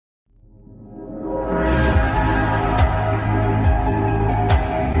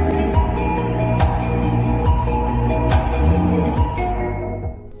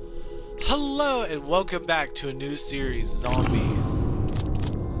Welcome back to a new series, Zombie.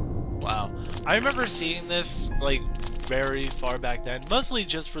 Wow. I remember seeing this, like, very far back then. Mostly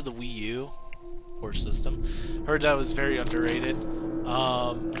just for the Wii U or system. Heard that was very underrated.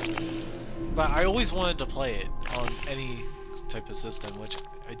 But I always wanted to play it on any type of system, which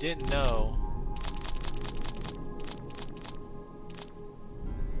I didn't know.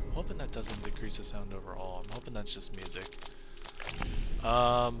 I'm hoping that doesn't decrease the sound overall. I'm hoping that's just music.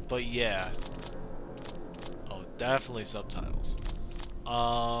 But yeah. Oh, definitely subtitles.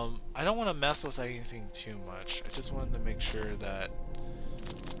 I don't want to mess with anything too much. I just wanted to make sure that,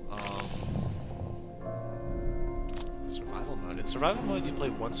 survival mode. In survival mode, you play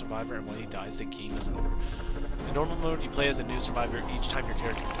one survivor, and when he dies, the game is over. In normal mode, you play as a new survivor each time your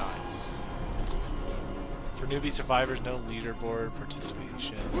character dies. For newbie survivors, no leaderboard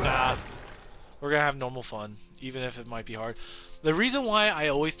participation. Nah, we're gonna have normal fun, even if it might be hard. The reason why I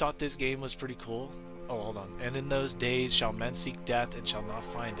always thought this game was pretty cool. Oh, hold on. And in those days shall men seek death and shall not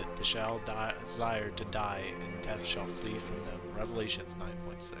find it. They shall desire to die, and death shall flee from them. Revelations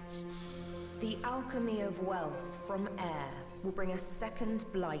 9.6. The alchemy of wealth from air will bring a second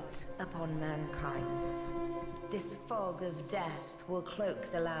blight upon mankind. This fog of death will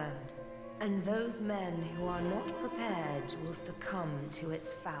cloak the land, and those men who are not prepared will succumb to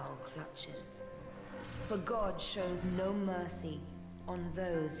its foul clutches. For God shows no mercy on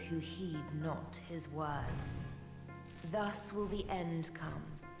those who heed not his words. Thus will the end come,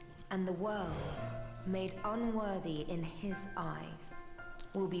 and the world, made unworthy in his eyes,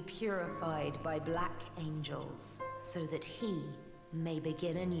 will be purified by black angels, so that he may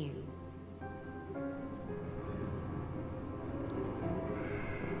begin anew.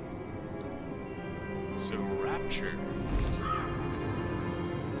 So, Rapture.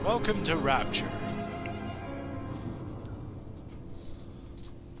 Welcome to Rapture.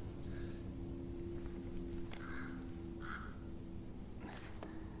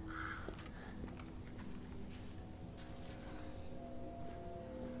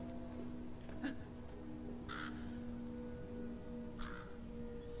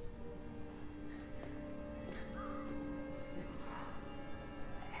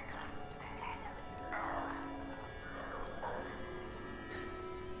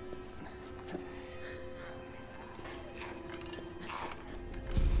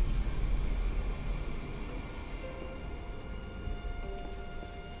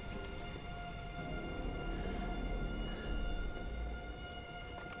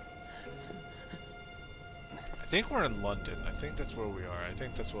 I think we're in London. I think that's where we are. I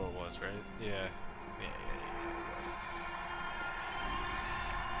think that's where it was, right? Yeah. Yeah, it was.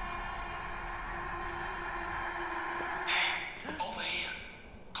 Hey, over here.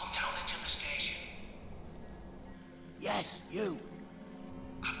 Come down into the station. Yes, you.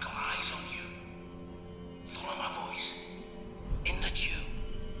 I've got eyes on you. Follow my voice. In the tube.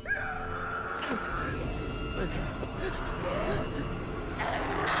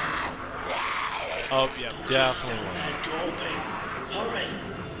 Oh, yeah, definitely one. That door, babe. Hurry.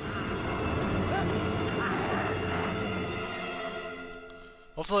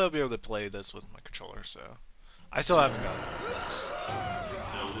 Hopefully I'll be able to play this with my controller, so... I still haven't gotten it.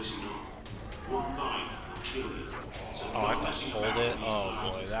 Now listen up. One bite will kill you. So Oh, I have to hold it?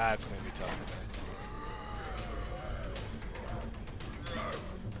 Oh boy, that's gonna be tough.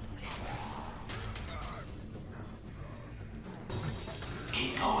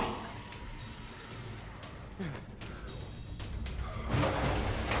 Keep going.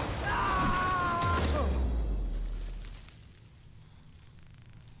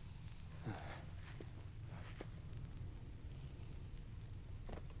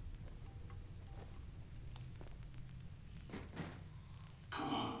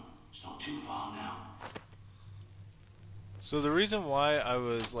 Come on. It's not too far now. So the reason why I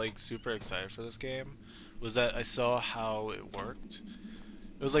was like super excited for this game was that I saw how it worked.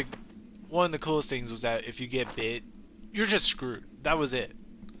 It was like one of the coolest things was that if you get bit, you're just screwed. That was it.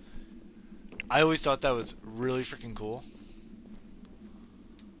 I always thought that was really freaking cool.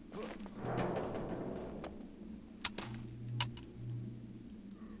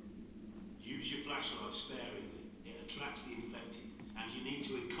 Use your flashlight sparingly. It attracts the infected, and you need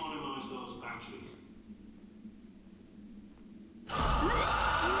to economize those batteries.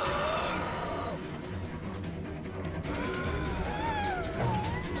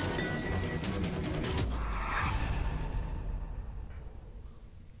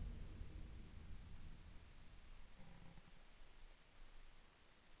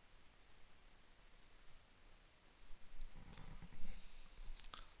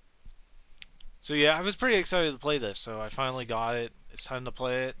 So yeah, I was pretty excited to play this, so I finally got it. It's time to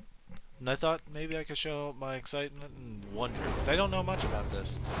play it. And I thought maybe I could show my excitement and wonder, because I don't know much about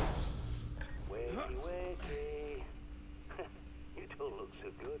this. Wakey, wakey. You don't look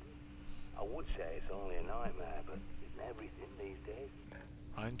so good. I would say it's only a nightmare, but isn't everything these days?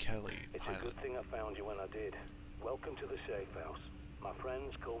 I'm Kelly, It's pilot. a good thing I found you when I did. Welcome to the safe house. My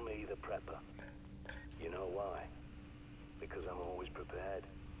friends call me the prepper. You know why? Because I'm always prepared.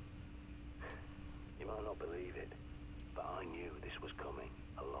 You might not believe it, but I knew this was coming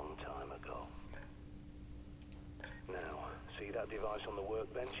a long time ago. Now, see that device on the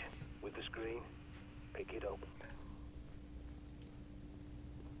workbench with the screen? Pick it up.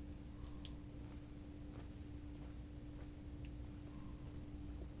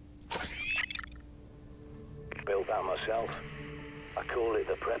 Built that myself. I call it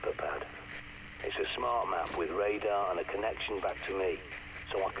the prepper pad. It's a smart map with radar and a connection back to me,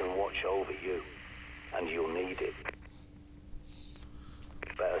 so I can watch over you. And you'll need it.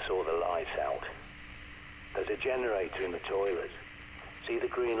 Better sort the lights out. There's a generator in the toilet. See the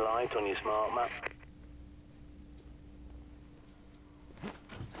green light on your smart map?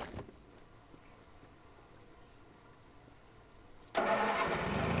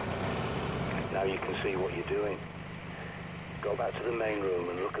 Now you can see what you're doing. Go back to the main room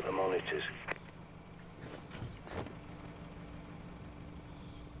and look at the monitors.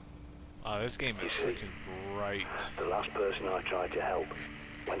 Oh, this game is freaking bright. The last person I tried to help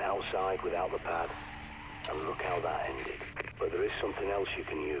went outside without the pad, and look how that ended. But there is something else you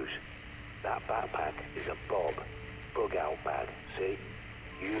can use. That backpack is a bug out bag, see?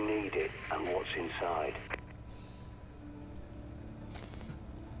 You need it and what's inside.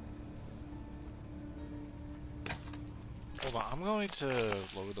 Hold on, I'm going to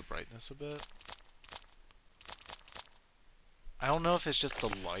lower the brightness a bit. I don't know if it's just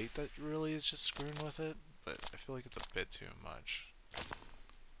the light that really is just screwing with it, but I feel like it's a bit too much.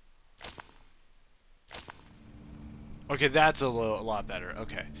 Okay, that's a lot better.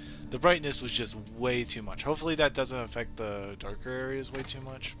 Okay. The brightness was just way too much. Hopefully that doesn't affect the darker areas way too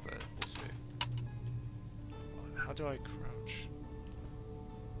much, but we'll see. How do I crouch?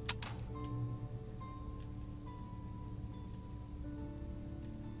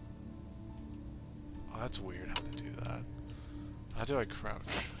 Oh, that's weird how to do that. How do I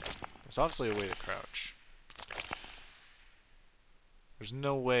crouch? There's obviously a way to crouch. There's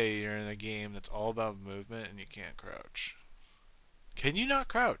no way you're in a game that's all about movement and you can't crouch. Can you not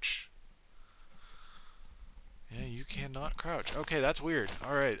crouch? Yeah, you cannot crouch. Okay, that's weird.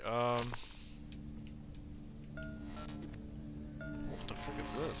 Alright, what the frick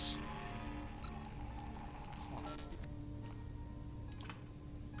is this? Huh.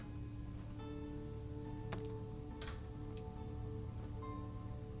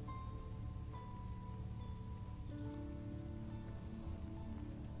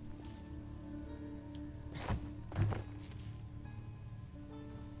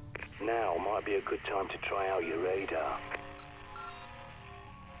 Now might be a good time to try out your radar.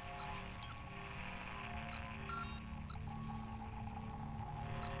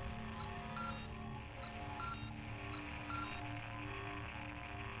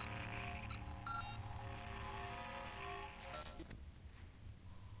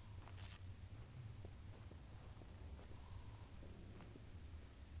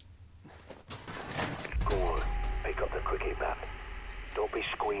 Go on, pick up the cricket bat. Don't be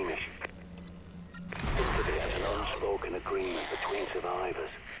squeamish. Think of it as an unspoken agreement between survivors.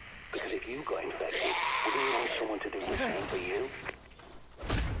 Because if you got infected, wouldn't you want someone to do the same for you?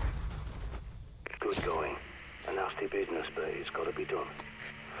 Good going. A nasty business, but it's got to be done.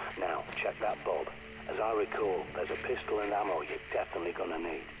 Now, check that bob. As I recall, there's a pistol and ammo you're definitely gonna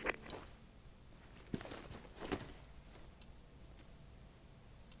need.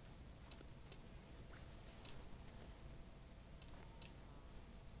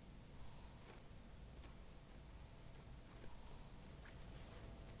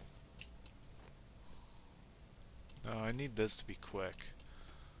 No, I need this to be quick.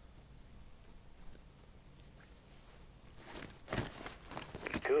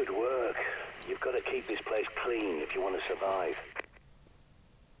 Good work. You've got to keep this place clean if you want to survive.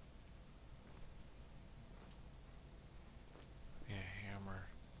 Yeah, hammer.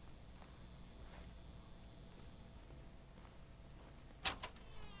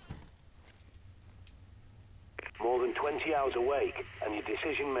 More than 20 hours awake, and your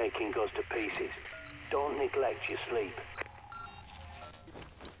decision-making goes to pieces. Don't neglect your sleep.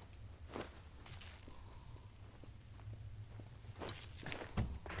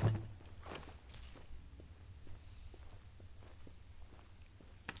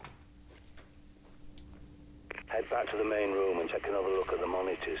 Head back to the main room and take another look at the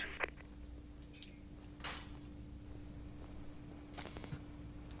monitors.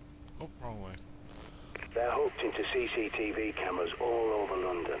 Oh, wrong way. They're hooked into CCTV cameras all over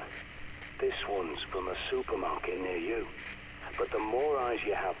London. This one's from a supermarket near you. But the more eyes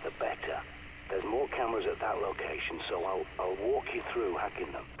you have, the better. There's more cameras at that location, so I'll walk you through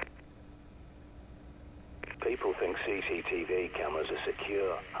hacking them. People think CCTV cameras are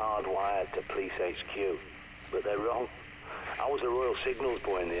secure, hardwired to police HQ. But they're wrong. I was a Royal Signals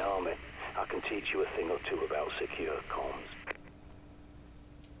boy in the army. I can teach you a thing or two about secure comms.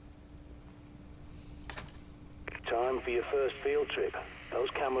 Time for your first field trip. Those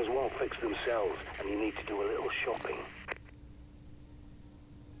cameras won't fix themselves, and you need to do a little shopping.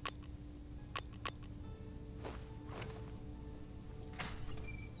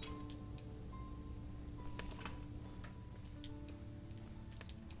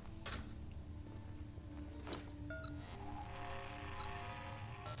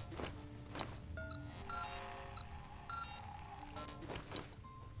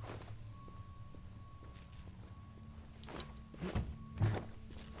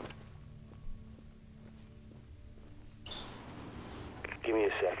 Give me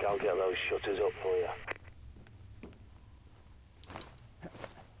a sec, I'll get those shutters up for you.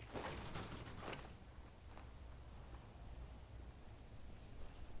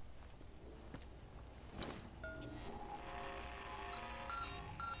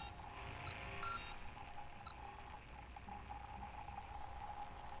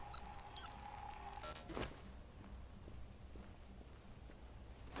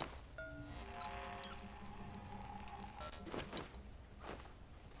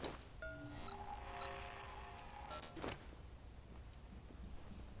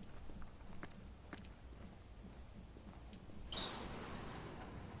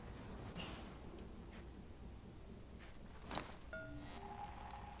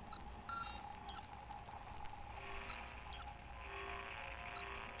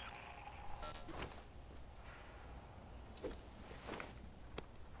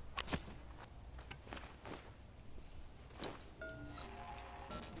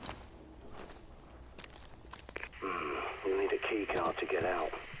 You'll need a key card to get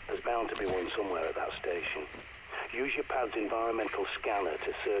out. There's bound to be one somewhere at that station. Use your pad's environmental scanner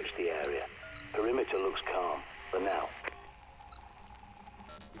to search the area. Perimeter looks calm, for now.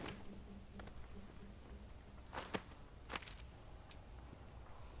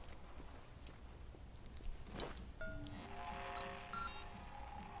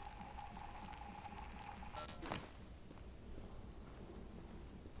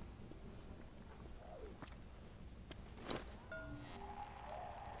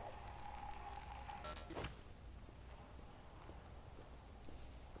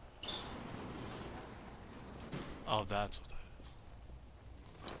 Oh, that's what that is.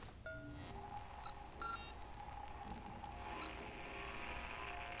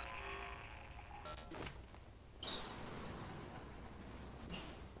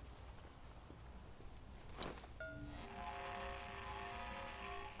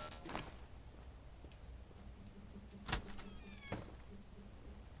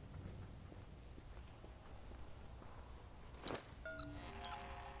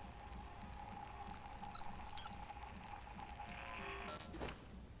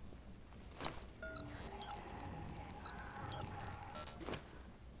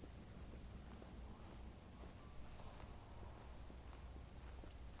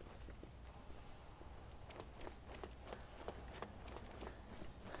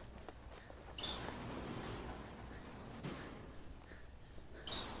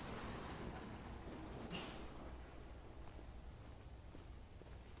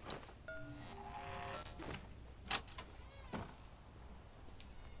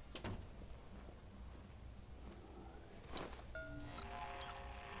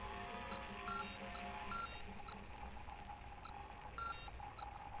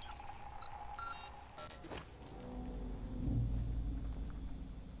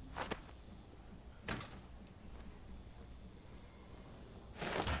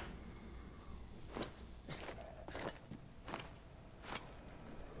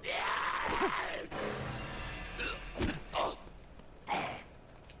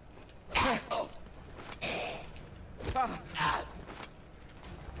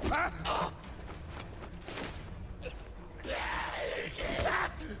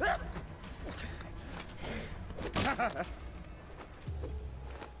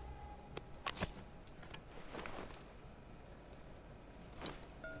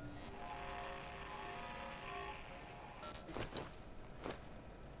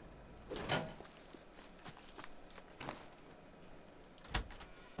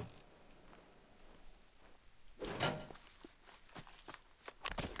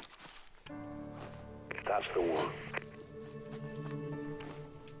 That's the one.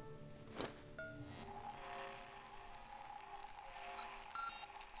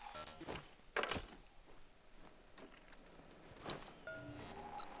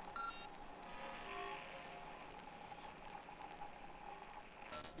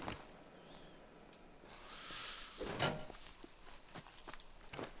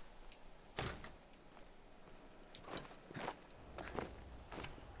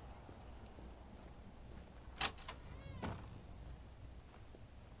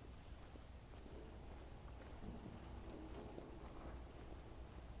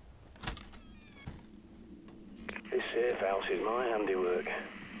 This safe house is my handiwork.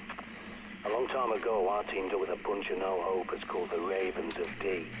 A long time ago, I teamed up with a bunch of no-hopers called the Ravens of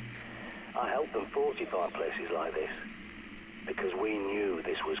D. I helped them fortify places like this, because we knew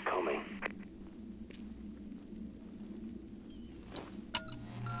this was coming.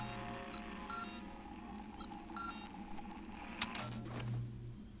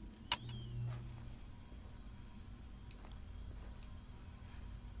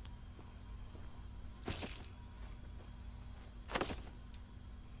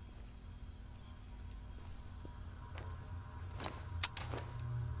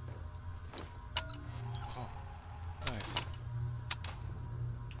 Oh, nice.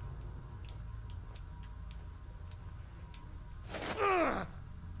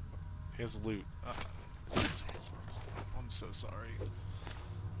 He has loot. This is so horrible. I'm so sorry.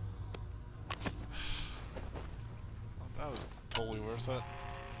 That was totally worth it.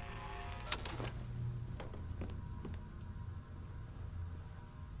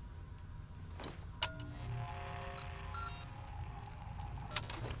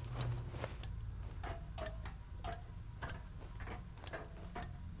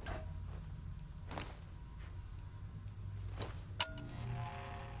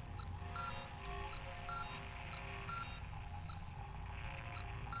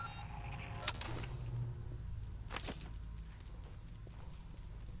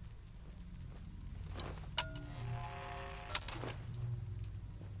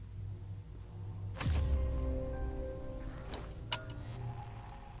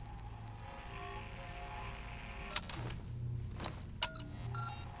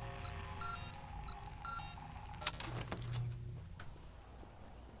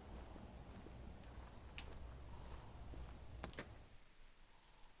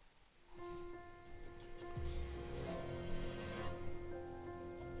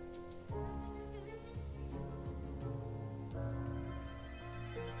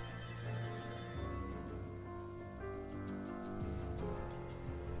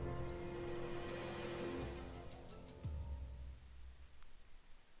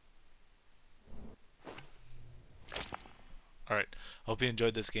 Alright, hope you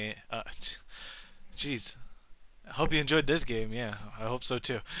enjoyed this game. Jeez. I hope you enjoyed this game, yeah. I hope so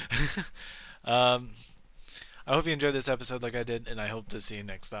too. um, I hope you enjoyed this episode like I did, and I hope to see you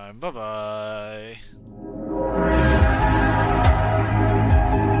next time. Bye-bye.